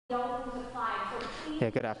Yeah,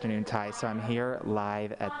 good afternoon, Ty. So I'm here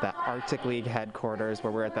live at the Arctic League headquarters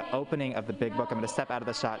where we're at the opening of the Big Book. I'm going to step out of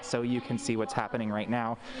the shot so you can see what's happening right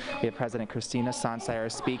now. We have President Christina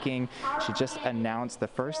Sansair speaking. She just announced the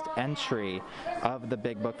first entry of the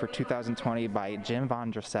Big Book for 2020 by Jim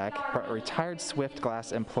Vondrasek, a retired Swift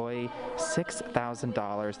Glass employee,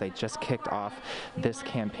 $6,000. They just kicked off this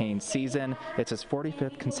campaign season. It's his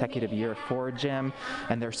 45th consecutive year for Jim,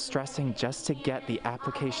 and they're stressing just to get the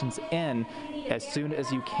applications in as soon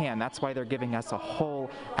as you can. That's why they're giving us a whole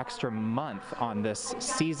extra month on this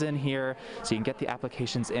season here, so you can get the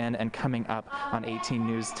applications in. And coming up on 18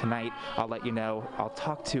 News tonight, I'll let you know, I'll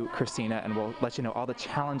talk to Christina and we'll let you know all the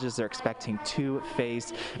challenges they're expecting to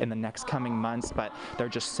face in the next coming months, but they're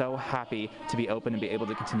just so happy to be open and be able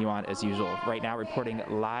to continue on as usual. Right now, reporting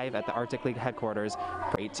live at the Arctic League headquarters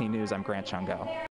for 18 News, I'm Grant Chungo.